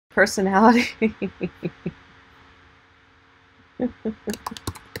Personality.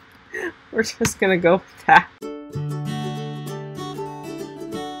 We're just gonna go with that.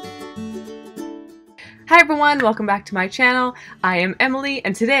 Hi everyone, welcome back to my channel. I am Emily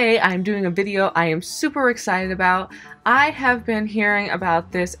and today I'm doing a video I am super excited about. I have been hearing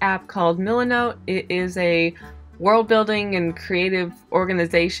about this app called Milanote. It is a world building and creative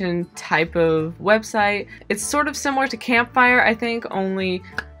organization type of website. It's sort of similar to Campfire, I think, only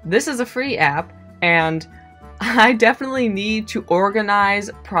this is a free app and I definitely need to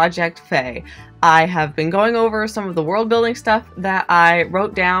organize Project Faye. I have been going over some of the world building stuff that I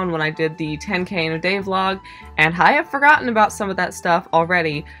wrote down when I did the 10K in a day vlog, and I have forgotten about some of that stuff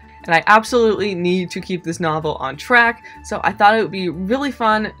already, and I absolutely need to keep this novel on track, so I thought it would be really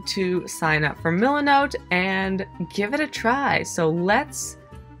fun to sign up for Milanote and give it a try. So let's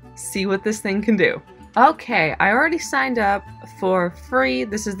see what this thing can do. Okay, I already signed up for free.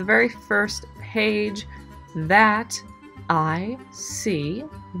 This is the very first page that I see.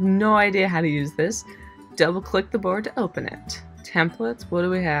 No idea how to use this. Double click the board to open it. Templates, what do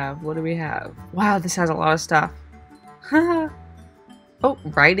we have? What do we have? Wow, this has a lot of stuff. Oh,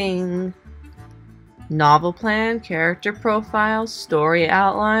 writing. Novel plan, character profile, story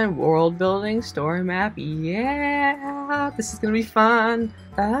outline, world building, story map. Yeah, this is gonna be fun.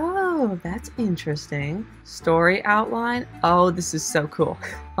 Oh, that's interesting. Story outline. Oh, this is so cool.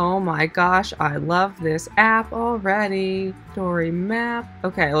 Oh my gosh, I love this app already. Story map.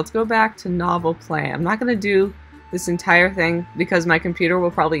 Okay, let's go back to novel plan. I'm not gonna do this entire thing because my computer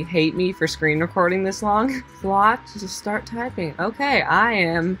will probably hate me for screen recording this long. Plot, just start typing. Okay, I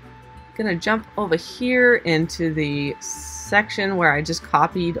am gonna jump over here into the section where I just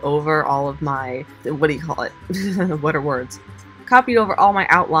copied over all of my, what do you call it? What are words? Copied over all my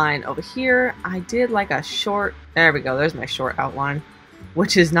outline over here. I did like a short, there we go, there's my short outline,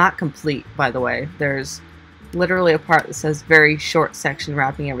 which is not complete, by the way. There's literally a part that says very short section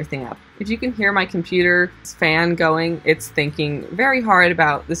wrapping everything up. If you can hear my computer's fan going, it's thinking very hard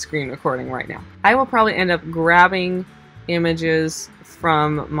about the screen recording right now. I will probably end up grabbing images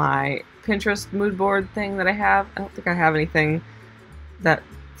from my Pinterest mood board thing that I have. I don't think I have anything that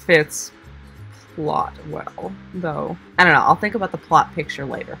fits plot well, though. I don't know, I'll think about the plot picture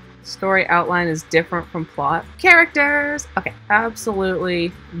later. Story outline is different from plot. Characters! Okay,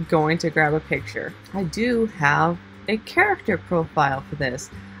 absolutely going to grab a picture. I do have a character profile for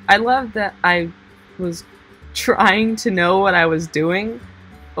this. I love that I was trying to know what I was doing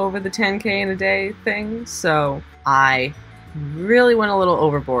over the 10K in a day thing, so I really went a little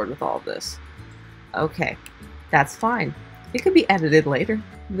overboard with all of this. Okay, that's fine. It could be edited later.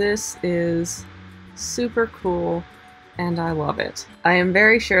 This is super cool and I love it. I am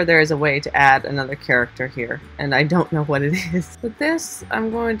very sure there is a way to add another character here and I don't know what it is. But this, I'm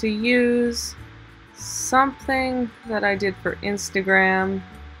going to use something that I did for Instagram.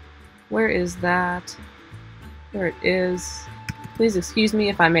 Where is that? There it is. Please excuse me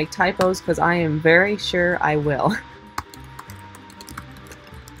if I make typos because I am very sure I will.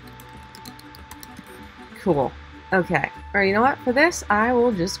 Cool. Okay. Or you know what? For this, I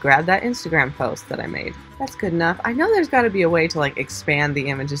will just grab that Instagram post that I made. That's good enough. I know there's got to be a way to like expand the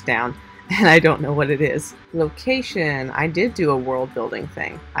images down, and I don't know what it is. Location. I did do a world building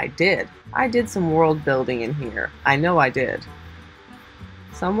thing. I did. I did some world building in here. I know I did.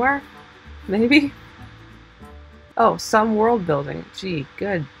 Somewhere? Maybe? Oh, some world building. Gee,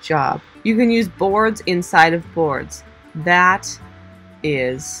 good job. You can use boards inside of boards. That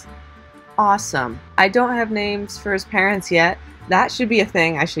is awesome. I don't have names for his parents yet. That should be a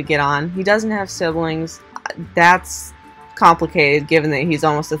thing I should get on. He doesn't have siblings. That's complicated given that he's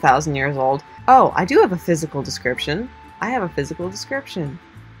almost 1,000 years old. Oh, I do have a physical description. I have a physical description.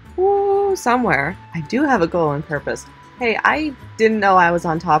 Woo, somewhere. I do have a goal and purpose. Hey, I didn't know I was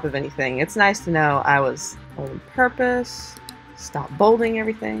on top of anything. It's nice to know I was on purpose. Stop bolding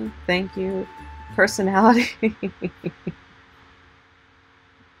everything. Thank you. Personality.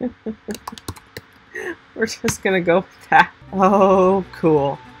 We're just gonna go with that. Oh,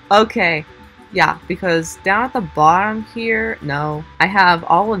 cool. Okay. Yeah, because down at the bottom here, no, I have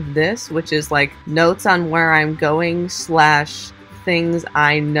all of this, which is like notes on where I'm going / things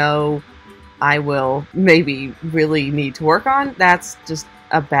I know I will maybe really need to work on. That's just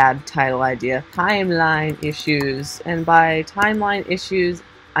a bad title idea. Timeline issues, and by timeline issues,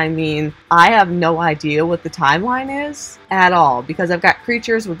 I mean, I have no idea what the timeline is at all because I've got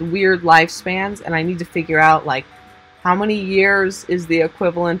creatures with weird lifespans and I need to figure out like how many years is the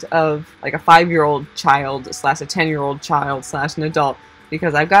equivalent of like a 5-year-old child / a 10-year-old child / an adult.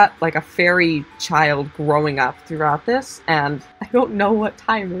 because I've got like a fairy child growing up throughout this, and I don't know what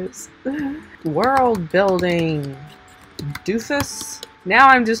time is. World building. Doofus. Now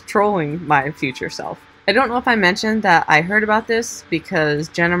I'm just trolling my future self. I don't know if I mentioned that I heard about this because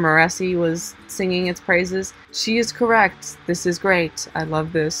Jenna Moresi was singing its praises. She is correct. This is great. I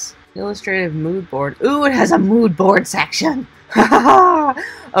love this. Illustrative mood board. Ooh, it has a mood board section.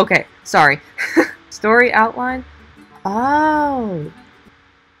 Okay, sorry. Story outline. Oh.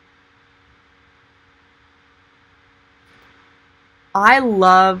 I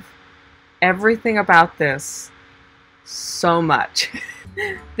love everything about this so much.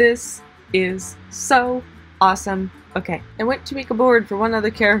 This is so awesome. Okay, I went to make a board for one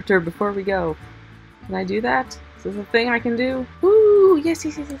other character before we go. Can I do that? Is this a thing I can do? Ooh, yes,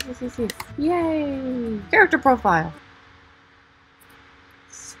 yes, yes, yes, yes, yes, yes. Yay! Character profile.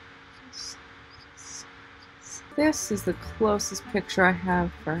 This is the closest picture I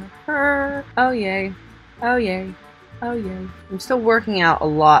have for her. Oh yay. Oh yay. Oh yay. I'm still working out a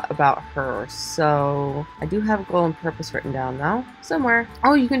lot about her, so I do have a goal and purpose written down though. Somewhere.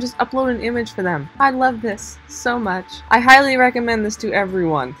 Oh, you can just upload an image for them. I love this so much. I highly recommend this to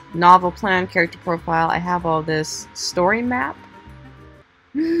everyone. Novel plan, character profile, I have all this. Story map.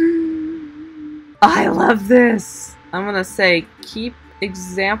 I love this! I'm gonna say keep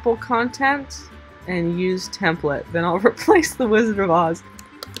example content and use template. Then I'll replace the Wizard of Oz.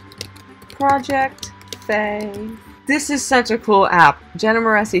 Project Faye. This is such a cool app. Jenna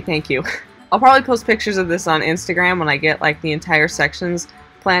Moresi, thank you. I'll probably post pictures of this on Instagram when I get like the entire sections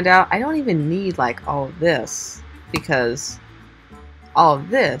planned out. I don't even need like all of this because all of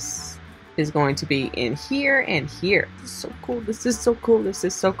this is going to be in here and here. This is so cool. This is so cool. This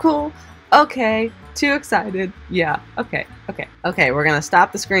is so cool. Okay, too excited. Yeah, okay, okay. Okay, we're gonna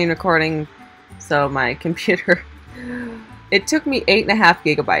stop the screen recording so my computer... It took me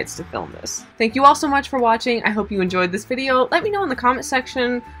 8.5 gigabytes to film this. Thank you all so much for watching. I hope you enjoyed this video. Let me know in the comment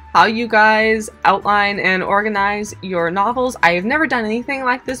section how you guys outline and organize your novels. I have never done anything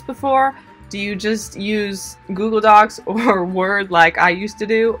like this before. Do you just use Google Docs or Word like I used to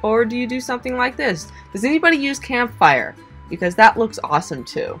do? Or do you do something like this? Does anybody use Campfire? Because that looks awesome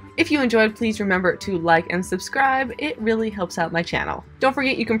too. If you enjoyed, please remember to like and subscribe. It really helps out my channel. Don't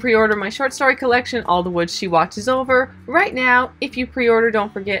forget you can pre-order my short story collection, All the Woods She Watches Over, right now. If you pre-order,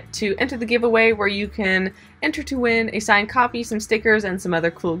 don't forget to enter the giveaway where you can enter to win a signed copy, some stickers, and some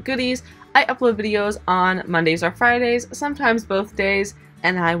other cool goodies. I upload videos on Mondays or Fridays, sometimes both days,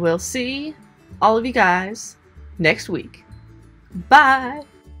 and I will see all of you guys next week. Bye!